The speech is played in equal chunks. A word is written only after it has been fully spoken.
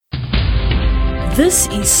This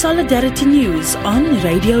is Solidarity News on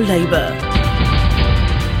Radio Labour.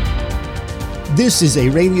 This is a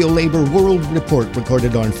Radio Labour World Report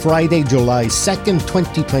recorded on Friday, July 2nd,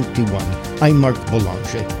 2021. I'm Mark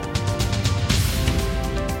Boulanger.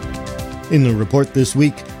 In the report this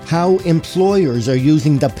week, how employers are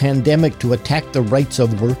using the pandemic to attack the rights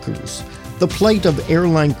of workers, the plight of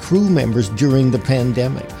airline crew members during the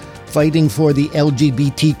pandemic, fighting for the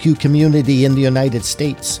LGBTQ community in the United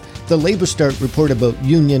States, the LabourStart Report about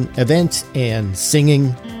union events, and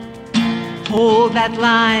singing. Hold that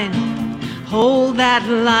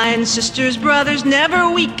line, sisters, brothers, never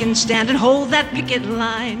we can stand and hold that picket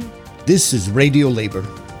line. This is Radio Labour.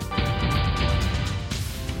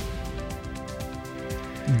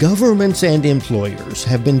 Governments and employers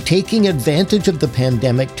have been taking advantage of the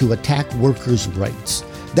pandemic to attack workers' rights.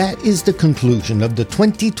 That is the conclusion of the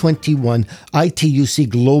 2021 ITUC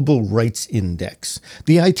Global Rights Index.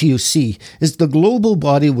 The ITUC is the global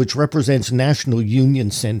body which represents national union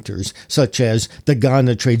centers, such as the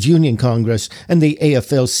Ghana Trades Union Congress and the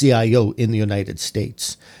AFL-CIO in the United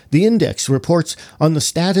States. The index reports on the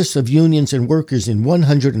status of unions and workers in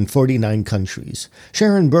 149 countries.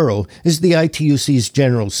 Sharon Burrow is the ITUC's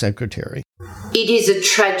General Secretary. It is a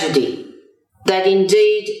tragedy that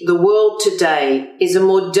indeed the world today is a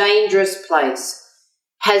more dangerous place,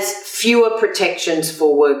 has fewer protections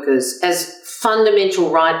for workers, as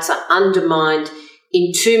fundamental rights are undermined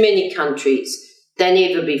in too many countries than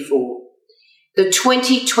ever before. The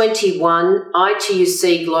 2021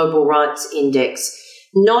 ITUC Global Rights Index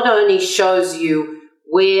not only shows you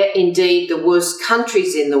where indeed the worst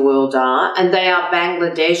countries in the world are, and they are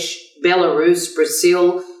Bangladesh, Belarus,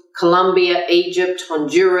 Brazil, Colombia, Egypt,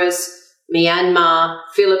 Honduras, Myanmar,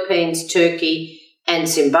 Philippines, Turkey, and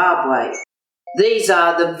Zimbabwe. These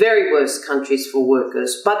are the very worst countries for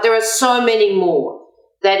workers, but there are so many more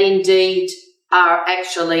that indeed are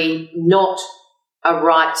actually not a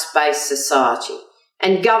rights-based society.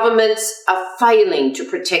 And governments are failing to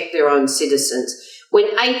protect their own citizens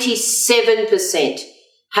when 87%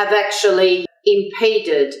 have actually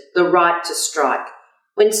impeded the right to strike,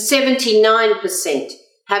 when 79%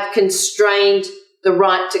 have constrained the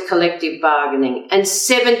right to collective bargaining, and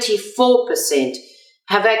 74%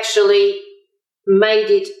 have actually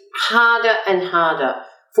made it harder and harder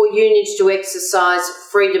for unions to exercise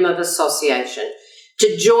freedom of association,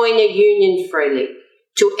 to join a union freely,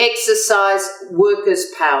 to exercise workers'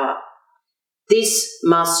 power. This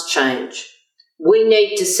must change. We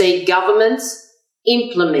need to see governments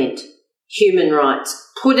implement human rights,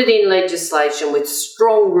 put it in legislation with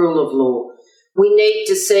strong rule of law. We need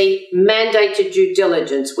to see mandated due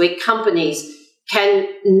diligence where companies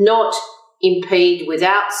cannot impede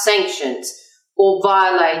without sanctions or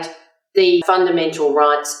violate the fundamental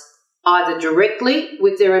rights either directly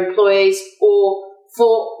with their employees or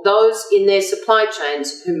for those in their supply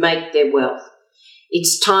chains who make their wealth.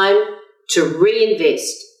 It's time to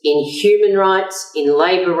reinvest in human rights, in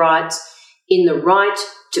labour rights, in the right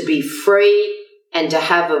to be free and to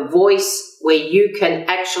have a voice where you can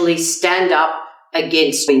actually stand up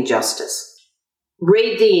against injustice.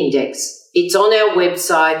 Read the index. It's on our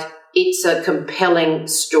website. It's a compelling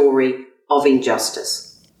story of injustice.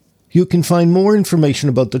 You can find more information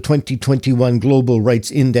about the 2021 Global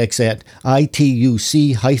Rights Index at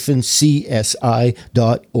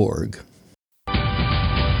ituc-csi.org.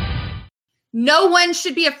 No one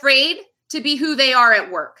should be afraid to be who they are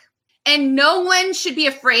at work. And no one should be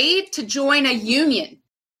afraid to join a union.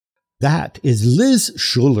 That is Liz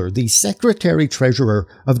Schuler, the Secretary-Treasurer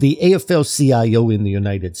of the AFL-CIO in the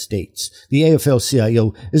United States. The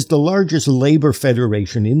AFL-CIO is the largest labor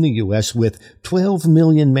federation in the U.S. with 12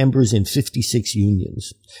 million members in 56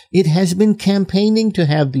 unions. It has been campaigning to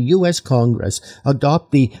have the U.S. Congress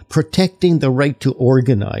adopt the Protecting the Right to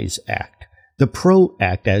Organize Act. The PRO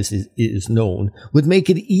Act, as it is known, would make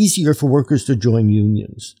it easier for workers to join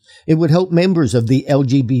unions. It would help members of the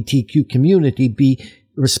LGBTQ community be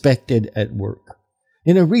respected at work.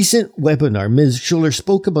 In a recent webinar, Ms. Schuler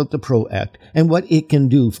spoke about the PRO Act and what it can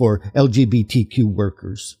do for LGBTQ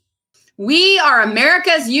workers. We are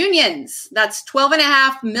America's unions. That's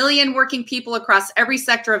 12.5 million working people across every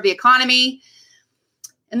sector of the economy.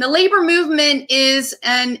 And the labor movement is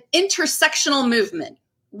an intersectional movement.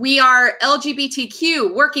 We are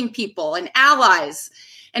LGBTQ working people and allies,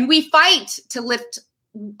 and we fight to lift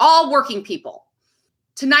all working people.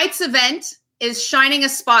 Tonight's event is shining a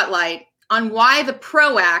spotlight on why the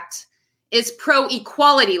PRO Act is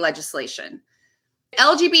pro-equality legislation.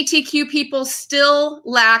 LGBTQ people still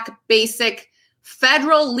lack basic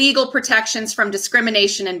federal legal protections from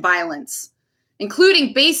discrimination and violence,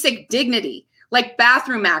 including basic dignity like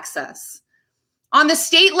bathroom access. On the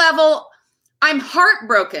state level, I'm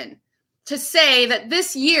heartbroken to say that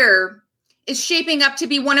this year is shaping up to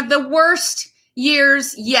be one of the worst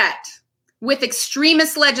years yet, with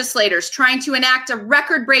extremist legislators trying to enact a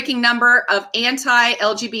record-breaking number of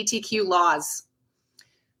anti-LGBTQ laws.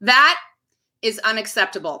 That is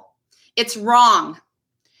unacceptable. It's wrong.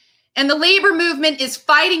 And the labor movement is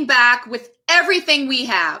fighting back with everything we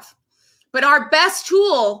have. But our best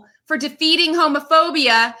tool for defeating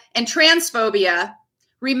homophobia and transphobia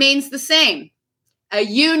remains the same: a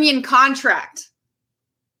union contract.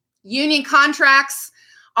 Union contracts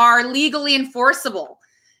are legally enforceable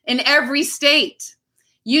in every state.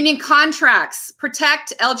 Union contracts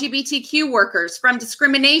protect LGBTQ workers from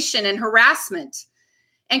discrimination and harassment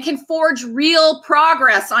and can forge real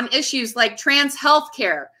progress on issues like trans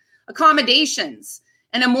healthcare, accommodations,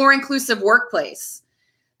 and a more inclusive workplace.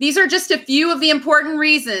 These are just a few of the important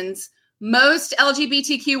reasons most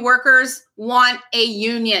LGBTQ workers want a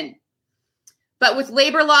union. But with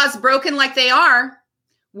labor laws broken like they are,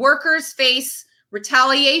 workers face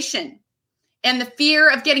retaliation and the fear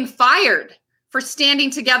of getting fired for standing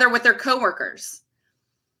together with their coworkers.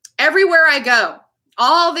 Everywhere I go,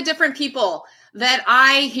 all the different people that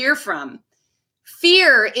I hear from,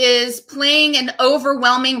 fear is playing an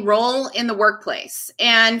overwhelming role in the workplace.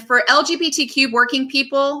 And for LGBTQ working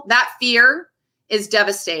people, that fear is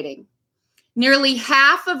devastating. Nearly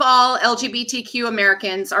half of all LGBTQ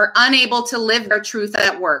Americans are unable to live their truth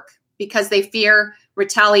at work because they fear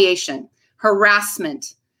retaliation,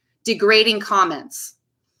 harassment, degrading comments.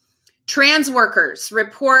 Trans workers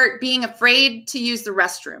report being afraid to use the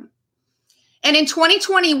restroom. And in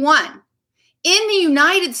 2021, in the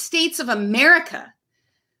United States of America,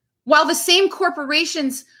 while the same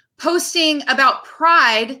corporations posting about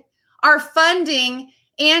pride are funding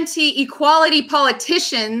anti-equality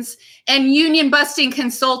politicians and union-busting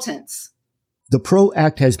consultants. The PRO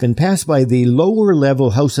Act has been passed by the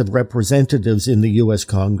lower-level House of Representatives in the U.S.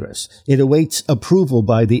 Congress. It awaits approval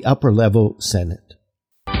by the upper-level Senate.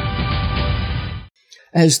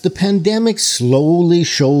 As the pandemic slowly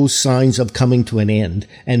shows signs of coming to an end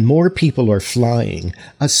and more people are flying,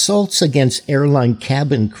 assaults against airline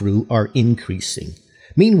cabin crew are increasing.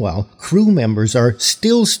 Meanwhile, crew members are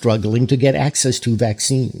still struggling to get access to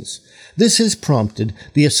vaccines. This has prompted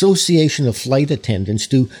the Association of Flight Attendants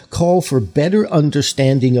to call for better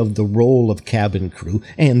understanding of the role of cabin crew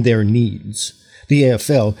and their needs. The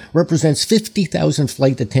AFL represents 50,000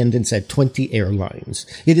 flight attendants at 20 airlines.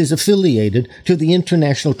 It is affiliated to the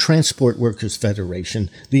International Transport Workers Federation,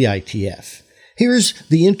 the ITF. Here's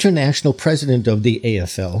the international president of the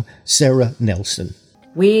AFL, Sarah Nelson.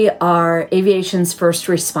 We are aviation's first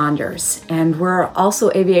responders, and we're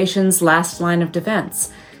also aviation's last line of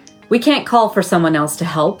defense. We can't call for someone else to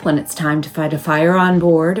help when it's time to fight a fire on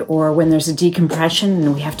board, or when there's a decompression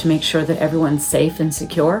and we have to make sure that everyone's safe and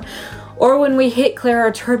secure, or when we hit clear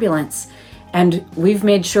our turbulence and we've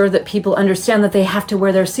made sure that people understand that they have to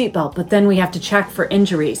wear their seatbelt, but then we have to check for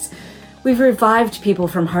injuries. We've revived people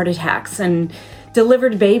from heart attacks and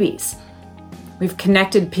delivered babies. We've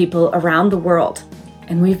connected people around the world,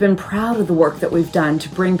 and we've been proud of the work that we've done to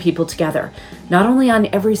bring people together, not only on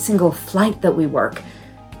every single flight that we work,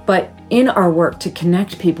 but in our work to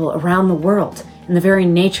connect people around the world in the very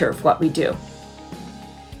nature of what we do.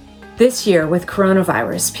 This year with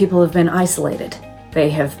coronavirus, people have been isolated. They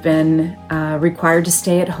have been required to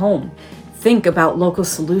stay at home, think about local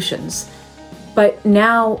solutions. But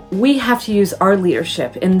now we have to use our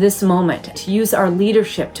leadership in this moment, to use our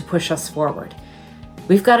leadership to push us forward.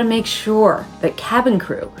 We've got to make sure that cabin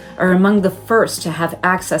crew are among the first to have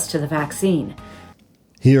access to the vaccine.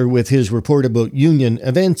 Here with his report about union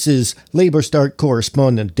events is LabourStart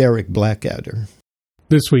correspondent Derek Blackadder.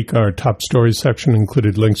 This week, our top stories section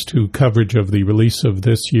included links to coverage of the release of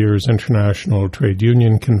this year's International Trade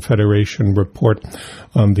Union Confederation report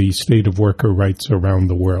on the state of worker rights around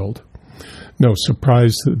the world. No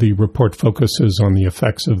surprise that the report focuses on the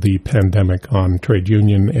effects of the pandemic on trade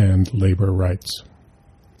union and labor rights.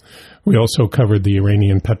 We also covered the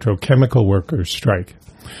Iranian petrochemical workers' strike.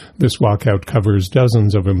 This walkout covers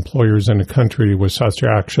dozens of employers in a country where such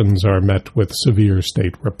actions are met with severe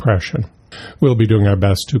state repression. We'll be doing our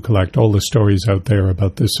best to collect all the stories out there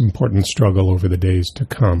about this important struggle over the days to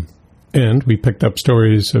come. And we picked up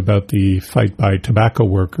stories about the fight by tobacco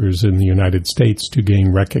workers in the United States to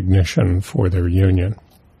gain recognition for their union.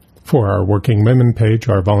 For our Working Women page,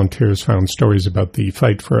 our volunteers found stories about the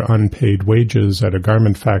fight for unpaid wages at a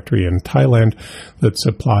garment factory in Thailand that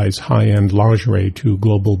supplies high-end lingerie to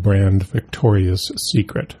global brand Victoria's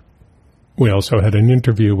Secret. We also had an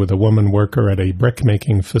interview with a woman worker at a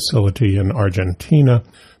brick-making facility in Argentina,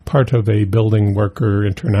 part of a Building Worker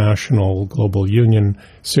International Global Union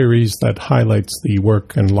series that highlights the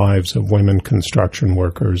work and lives of women construction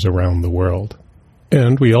workers around the world.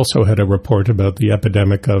 And we also had a report about the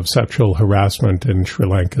epidemic of sexual harassment in Sri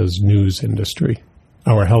Lanka's news industry.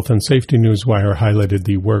 Our Health and Safety Newswire highlighted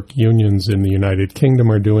the work unions in the United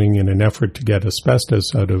Kingdom are doing in an effort to get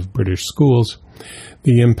asbestos out of British schools,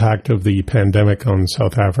 the impact of the pandemic on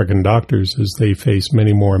South African doctors as they face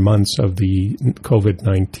many more months of the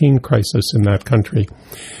COVID-19 crisis in that country,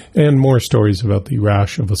 and more stories about the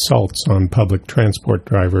rash of assaults on public transport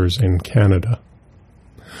drivers in Canada.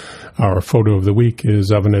 Our photo of the week is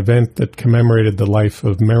of an event that commemorated the life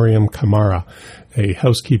of Miriam Kamara, a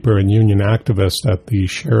housekeeper and union activist at the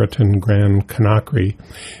Sheraton Grand Conakry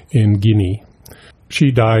in Guinea. She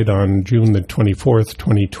died on June the 24th,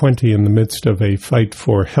 2020, in the midst of a fight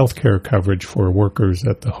for health care coverage for workers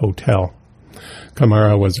at the hotel.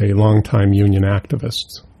 Kamara was a longtime union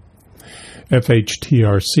activist.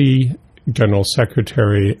 FHTRC General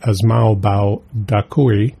Secretary Asmao Bao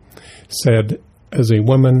Dakuri said, "As a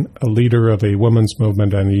woman, a leader of a women's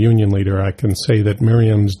movement and a union leader, I can say that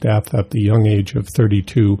Miriam's death at the young age of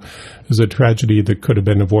 32 is a tragedy that could have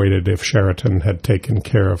been avoided if Sheraton had taken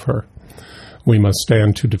care of her. We must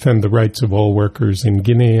stand to defend the rights of all workers in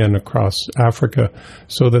Guinea and across Africa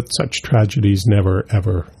so that such tragedies never,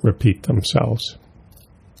 ever repeat themselves."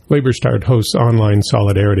 LabourStart hosts online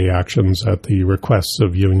solidarity actions at the requests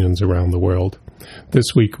of unions around the world.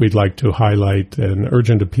 This week, we'd like to highlight an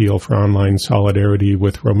urgent appeal for online solidarity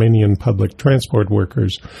with Romanian public transport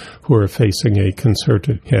workers who are facing a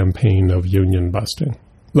concerted campaign of union busting.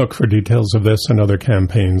 Look for details of this and other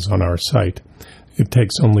campaigns on our site. It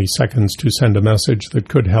takes only seconds to send a message that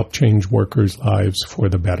could help change workers' lives for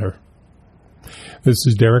the better. This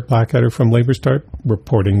is Derek Blackadder from LabourStart,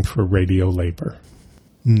 reporting for Radio Labor.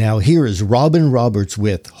 Now here is Robin Roberts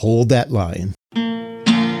with Hold That Line.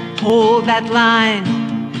 Hold that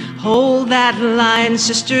line,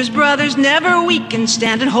 sisters, brothers, never weaken,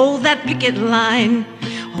 stand and hold that picket line.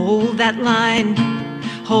 Hold that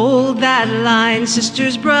line,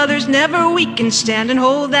 sisters, brothers, never weaken, stand and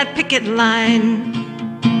hold that picket line.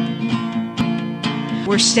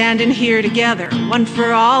 We're standing here together, one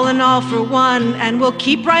for all and all for one, and we'll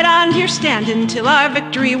keep right on here standing till our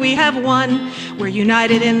victory we have won. We're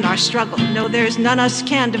united in our struggle, no there's none us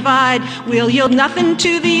can divide. We'll yield nothing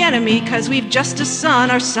to the enemy, 'cause we've justice on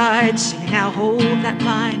our side. Sing now, hold that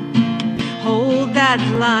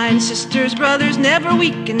line, sisters, brothers, never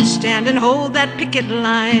weaken, stand and hold that picket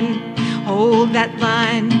line. Hold that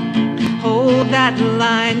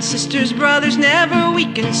line, sisters, brothers, never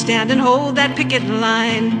weaken, stand and hold that picket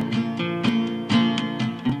line.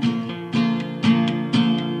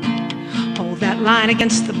 Hold that line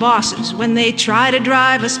against the bosses when they try to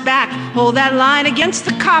drive us back. Hold that line against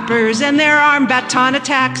the coppers and their armed baton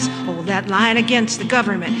attacks. Hold that line against the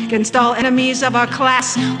government, against all enemies of our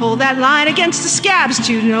class. Hold that line against the scabs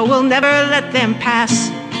too, no, we'll never let them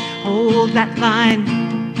pass. Hold that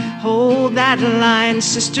line,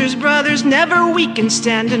 sisters, brothers, never weaken,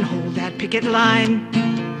 stand and hold that picket line.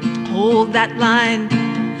 Hold that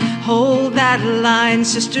line,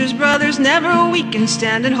 sisters, brothers, never weaken,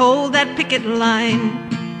 stand and hold that picket line.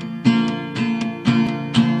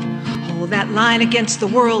 Hold that line against the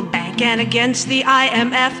World Bank and against the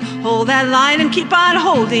IMF. Hold that line and keep on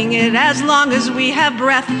holding it as long as we have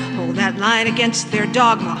breath. Hold that line against their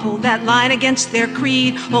dogma, hold that line against their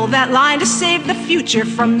creed. Hold that line to save the future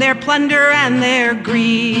from their plunder and their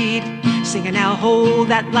greed. Singing now, hold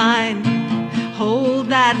that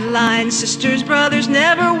line, sisters, brothers,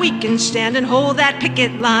 never weaken, stand and hold that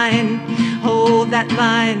picket line. Hold that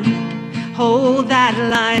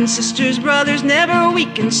line, sisters, brothers, never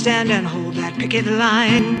weaken, stand and hold that picket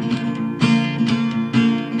line.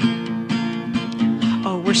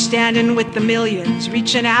 We're standing with the millions,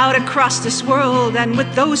 reaching out across this world, and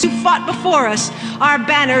with those who fought before us, our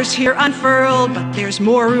banners here unfurled. But there's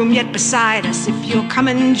more room yet beside us if you'll come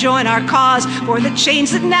and join our cause. For the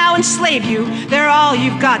chains that now enslave you, they're all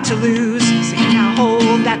you've got to lose. Sing now,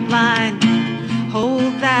 hold that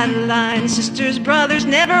line, sisters, brothers,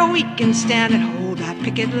 never weaken, stand and hold that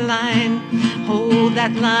picket line. Hold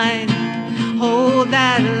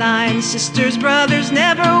that line, sisters, brothers,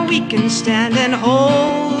 never weaken, stand and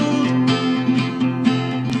hold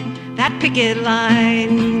that picket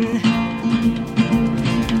line.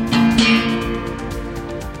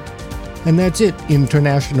 And that's it,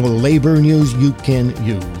 international labor news you can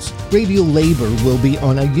use. Radio Labor will be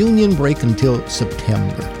on a union break until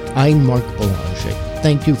September. I'm Mark Boulanger.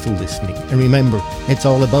 Thank you for listening. And remember, it's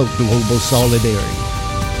all about global solidarity.